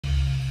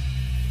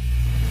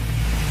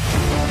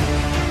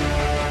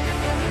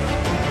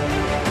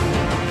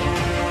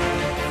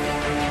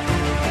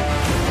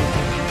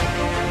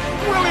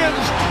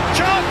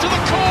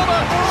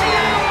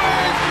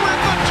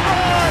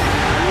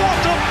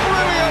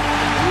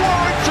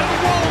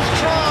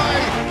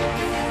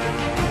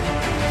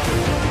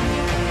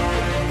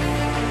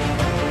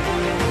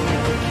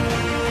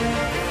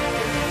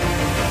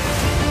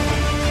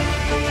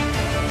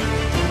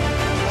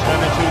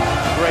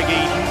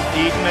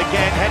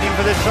heading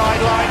for the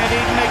sideline, and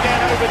Eden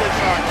again over the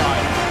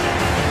sideline.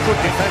 Good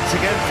defence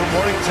again from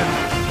Warrington.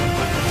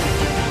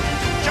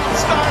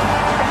 Johnstone,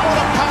 what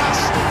a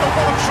pass, and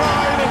what a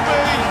try it'll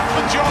be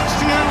for Josh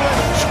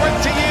Thewlis,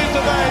 20 years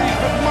of age,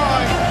 but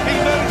my, he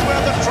knows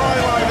where the try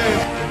line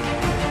is.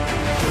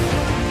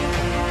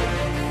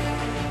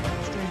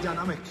 Strange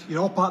dynamic.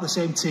 You're all part of the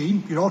same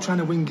team, you're all trying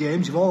to win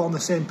games, you're all on the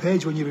same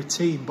page when you're a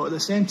team, but at the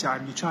same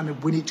time you're trying to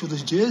win each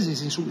other's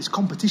jerseys, and so it's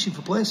competition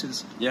for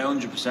places. Yeah,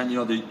 100%.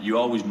 You know, you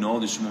always know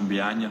there's someone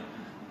behind you.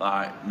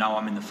 Like, now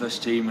I'm in the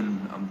first team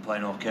and I'm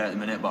playing okay at the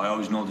minute, but I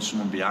always know there's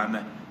someone behind me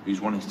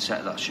who's wanting to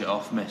take that shit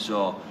off me.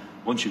 So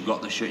once you've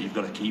got the shit, you've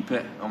got to keep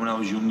it. And when I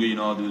was younger, you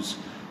know, there was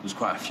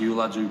quite a few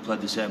lads who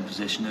played the same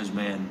position as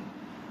me, and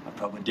I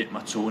probably dipped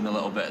my toe in a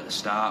little bit at the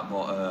start,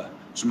 but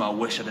something I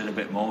wish I did a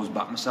bit more was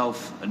back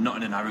myself, and not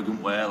in an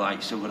arrogant way. Like,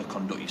 you still got to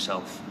conduct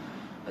yourself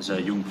as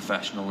a young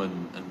professional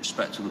and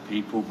respect other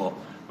people, but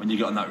when you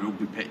get on that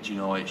rugby pitch, you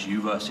know, it's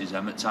you versus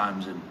them at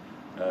times, and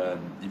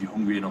if you're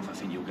hungry enough, I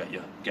think you'll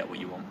get what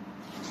you want.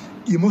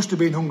 You must have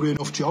been hungry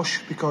enough,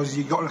 Josh, because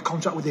you got a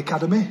contract with the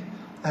academy,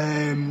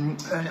 and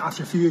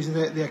after a few years in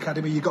the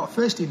academy you got a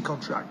first team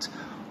contract.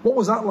 What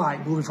was that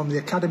like, moving from the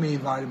academy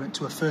environment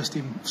to a first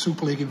team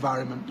Super League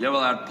environment? Yeah,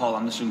 well, I had Paul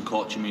Anderson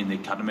coaching me in the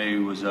academy,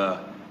 who was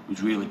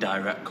really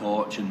direct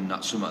coach, and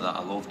that's something that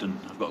I loved, and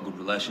I've got a good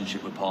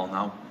relationship with Paul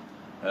now.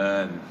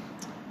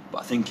 But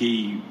I think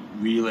he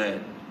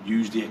really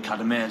used the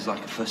academy as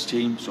like a first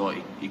team, so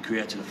he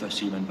created a first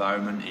team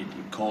environment. He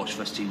coached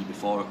first teams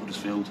before at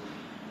Huddersfield,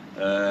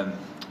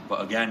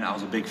 but again, I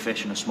was a big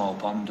fish in a small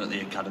pond at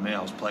the academy.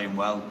 I was playing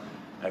well,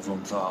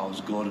 everyone thought I was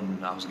good,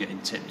 and I was getting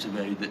tipped to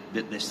be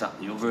this, that,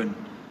 the other, and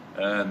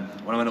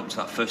when I went up to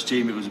that first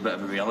team, it was a bit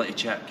of a reality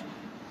check.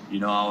 You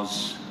know, I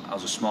was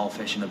a small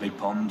fish in a big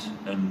pond,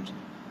 and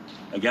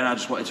again, I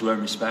just wanted to earn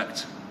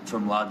respect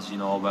from lads, you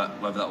know,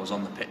 whether that was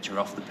on the pitch or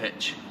off the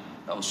pitch.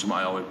 That was something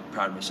I always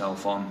prided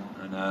myself on,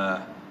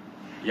 and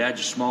yeah,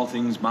 just small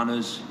things,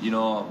 manners, you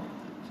know,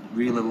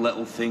 really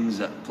little things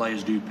that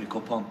players do pick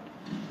up on.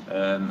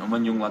 And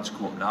when young lads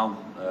come up now,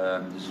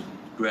 there's a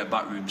great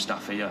backroom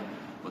staff here,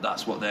 but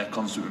that's what they're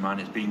constantly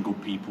reminded, is being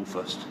good people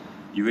first.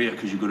 You're here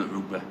because you're good at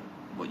rugby,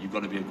 but you've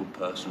got to be a good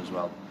person as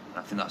well, and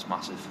I think that's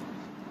massive.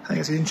 I think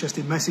it's an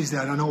interesting message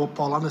there, and I know what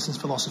Paul Anderson's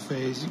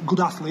philosophy is. Good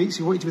athletes,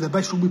 you want you to be the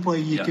best rugby player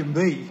you can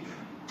be,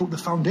 but the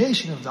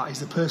foundation of that is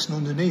the person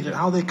underneath, and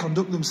how they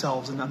conduct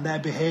themselves, and their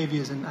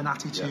behaviours and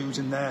attitudes,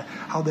 and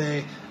how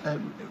they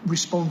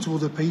respond to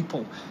other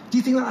people. Do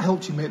you think that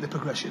helped you make the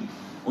progression?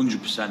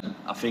 100%.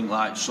 I think,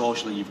 like,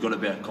 socially you've got to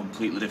be a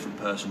completely different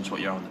person to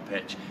what you're on the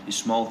pitch. It's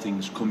small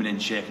things, coming in,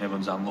 shaking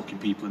everyone's hand, looking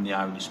people in the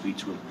eye when you speak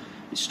to them.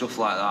 It's stuff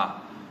like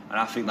that, and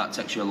I think that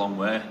takes you a long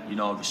way. You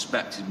know,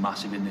 respect is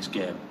massive in this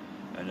game,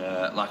 and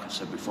like I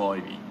said before,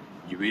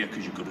 you're here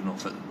because you're good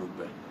enough at the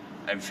rugby.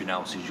 Everything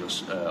else is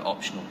just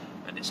optional,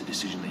 and it's a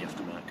decision that you have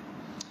to make.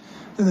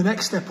 Then the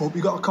next step up,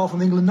 you got a call from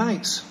the England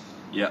Knights.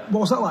 Yeah.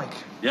 What was that like?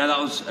 Yeah, that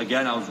was,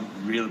 again, I was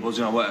really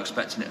buzzing. I weren't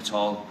expecting it at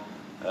all.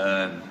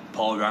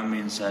 Paul rang me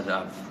and said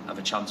I've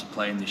a chance of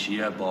playing this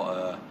year,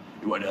 but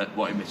he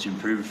wanted me to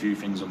improve a few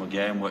things on my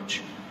game,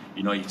 which,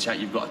 you know,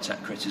 you've got to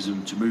take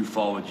criticism. To move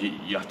forward,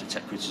 you have to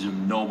take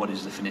criticism.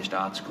 Nobody's the finished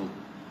article.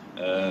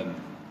 And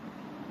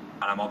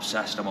I'm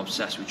obsessed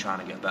with trying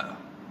to get better.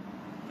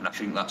 And I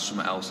think that's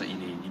something else that you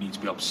need. You need to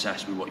be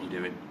obsessed with what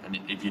you're doing. And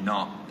if you're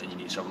not, then you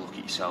need to have a look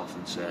at yourself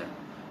and say,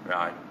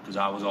 right, because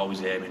I was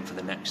always aiming for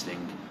the next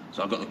thing.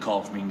 So I got the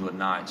call from England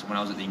Knights, and when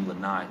I was at the England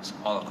Knights,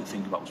 all I could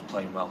think about was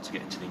playing well to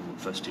get into the England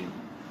first team.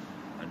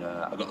 And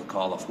I got the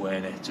call off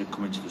Wayne to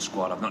come into the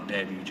squad. I've not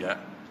debuted yet.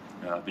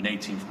 I've been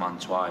 18th man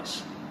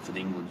twice for the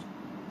England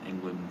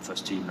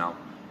first team now,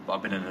 but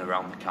I've been in and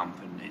around the camp,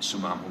 and it's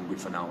something I'm hungry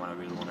for now, and I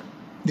really want it.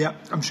 Yeah,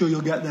 I'm sure you'll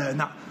get there, and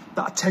that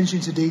attention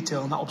to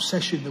detail and that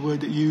obsession, the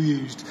word that you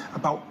used,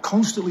 about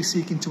constantly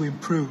seeking to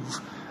improve,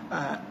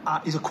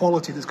 is a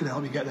quality that's going to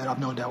help you get there, I've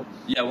no doubt.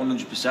 Yeah,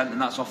 100%,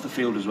 and that's off the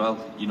field as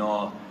well. You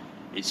know,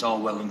 it's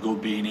all well and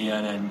good being here,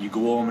 and then you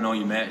go home and all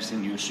your mates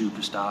think you're a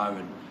superstar,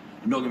 and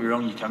don't get me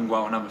wrong, you can go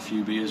out and have a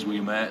few beers with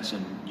your mates,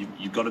 and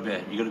you've got to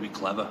be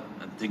clever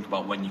and think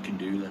about when you can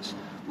do this.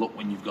 Look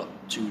when you've got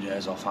 2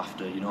 days off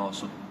after, you know,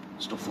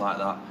 stuff like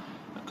that,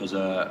 because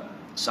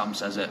Sam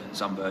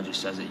Burgess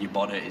says it, your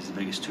body is the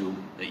biggest tool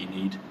that you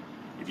need.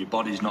 If your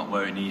body's not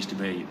where it needs to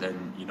be,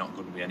 then you're not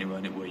going to be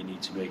anywhere near where you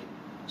need to be.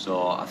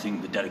 So I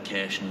think the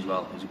dedication as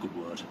well is a good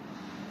word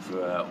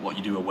for what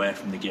you do away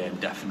from the game,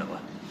 definitely.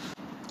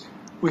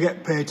 We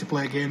get paid to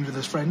play games with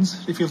us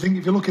friends. If you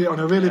look at it on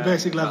a really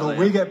basic level,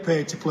 we get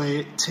paid to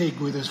play TIG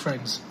with us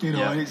friends. You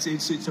know, and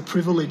it's a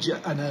privilege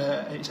and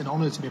it's an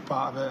honour to be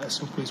part of a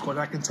Super League squad.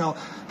 I can tell,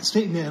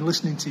 sitting there and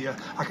listening to you,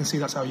 I can see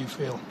that's how you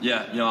feel.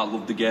 Yeah, you know, I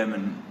love the game,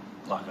 and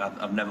like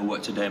I've never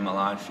worked a day in my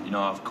life. You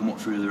know, I've come up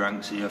through the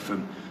ranks here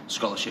from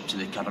scholarship to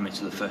the academy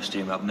to the first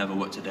team. I've never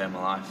worked a day in my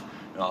life.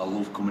 You know, I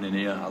love coming in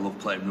here. I love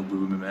playing rugby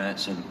with my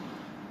mates, and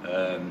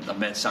I've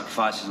made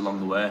sacrifices along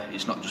the way.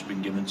 It's not just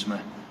been given to me.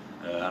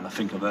 And I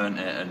think I've earned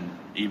it, and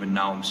even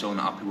now I'm still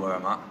not happy where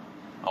I'm at.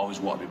 I always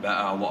want to be better.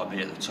 I want to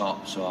be at the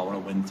top, so I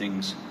want to win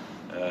things.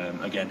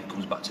 Again, it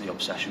comes back to the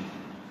obsession.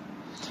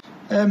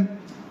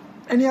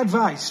 Any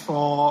advice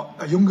for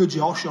a younger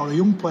Josh or a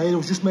young player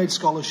who's just made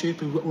scholarship,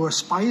 who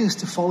aspires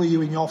to follow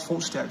you in your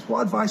footsteps?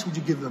 What advice would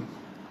you give them?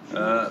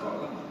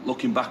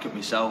 Looking back at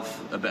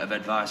myself, a bit of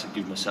advice I'd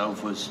give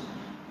myself was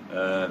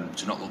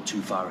to not look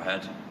too far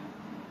ahead.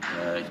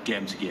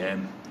 Game to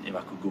game, if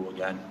I could go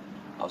again.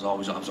 I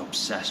was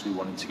obsessed with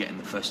wanting to get in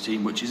the first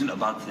team, which isn't a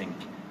bad thing,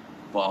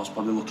 but I was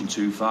probably looking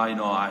too far. You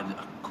know, I had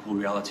a couple of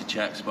reality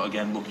checks, but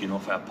again, lucky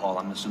enough, I had Paul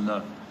Anderson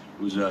there,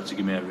 who was there to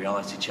give me a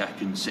reality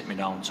check and sit me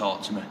down and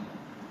talk to me.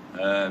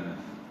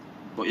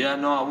 But yeah,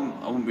 no,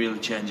 I wouldn't really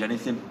change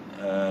anything.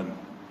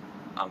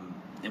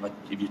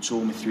 If you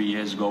told me 3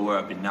 years ago where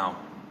I'd been now,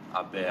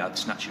 I'd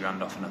snatch your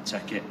hand off and I'd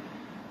take it.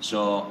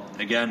 So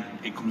again,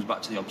 it comes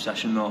back to the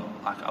obsession though.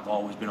 I've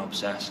always been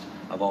obsessed.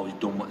 I've always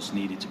done what's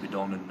needed to be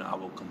done, and I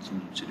will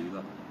continue to do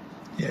that.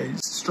 Yeah,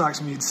 it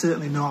strikes me you'd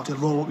certainly know how to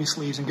roll up your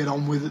sleeves and get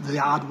on with the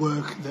hard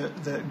work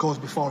that goes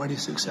before any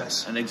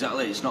success. And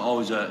exactly, it's not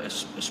always a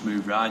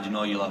smooth ride. You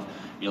know,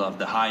 you'll have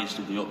the highest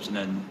of the ups, and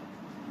then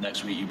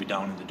next week you'll be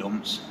down in the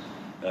dumps.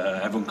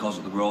 Everyone calls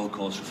it the roller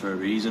coaster for a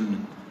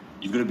reason.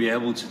 You've got to be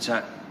able to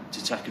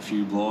take a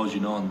few blows,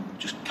 you know, and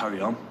just carry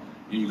on.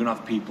 You're going to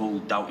have people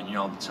doubting you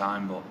all the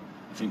time, but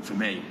I think for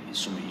me, it's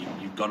something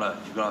you've got to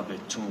have a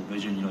tunnel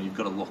vision. You know, you've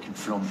got to look in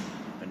front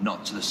and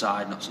not to the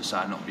side,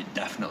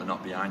 definitely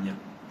not behind you.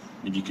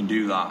 And if you can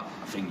do that,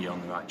 I think you're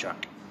on the right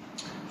track.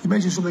 You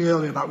mentioned something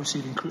earlier about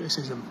receiving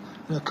criticism.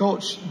 And a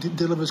coach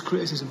delivers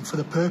criticism for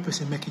the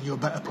purpose in making you a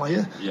better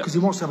player, because he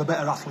wants to have a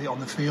better athlete on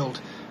the field.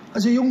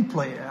 As a young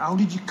player, how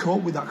did you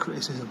cope with that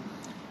criticism?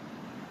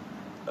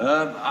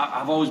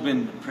 I've always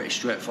been pretty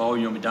straightforward.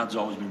 You know, my dad's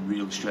always been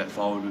really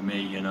straightforward with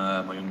me, and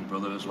my younger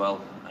brother as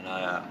well. And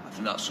I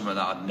think that's something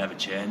that I'd never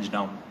change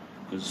now.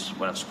 Because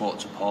when I've spoke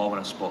to Paul, when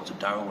I spoke to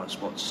Darryl, when I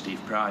spoke to Steve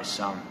Price,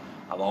 Sam,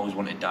 I've always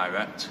wanted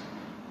direct.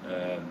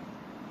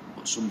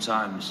 But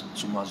sometimes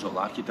some lads don't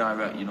like it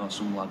direct. You know,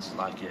 some lads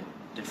like it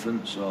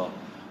different. So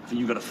I think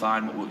you've got to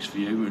find what works for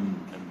you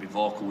and be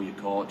vocal with your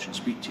coach and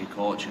speak to your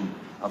coach and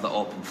have that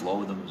open flow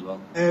with them as well.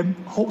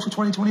 Hopes for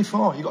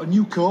 2024. You've got a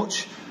new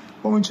coach.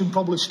 Warrington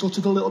probably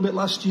stuttered a little bit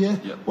last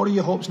year. Yep. What are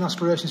your hopes and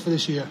aspirations for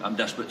this year? I'm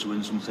desperate to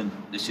win something.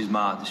 This is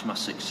my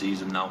sixth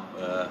season now,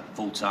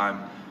 full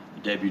time. I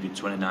debuted in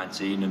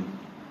 2019, and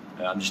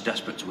I'm just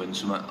desperate to win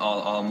something.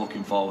 All I'm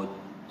looking forward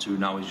to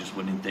now is just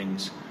winning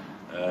things.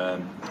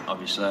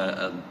 Obviously,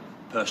 a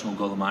personal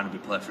goal of mine will be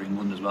play for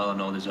England as well. I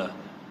know there's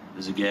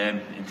a game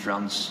in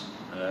France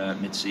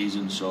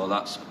mid-season, so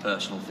that's a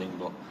personal thing.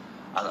 But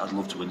I'd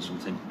love to win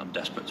something. I'm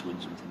desperate to win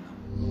something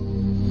now.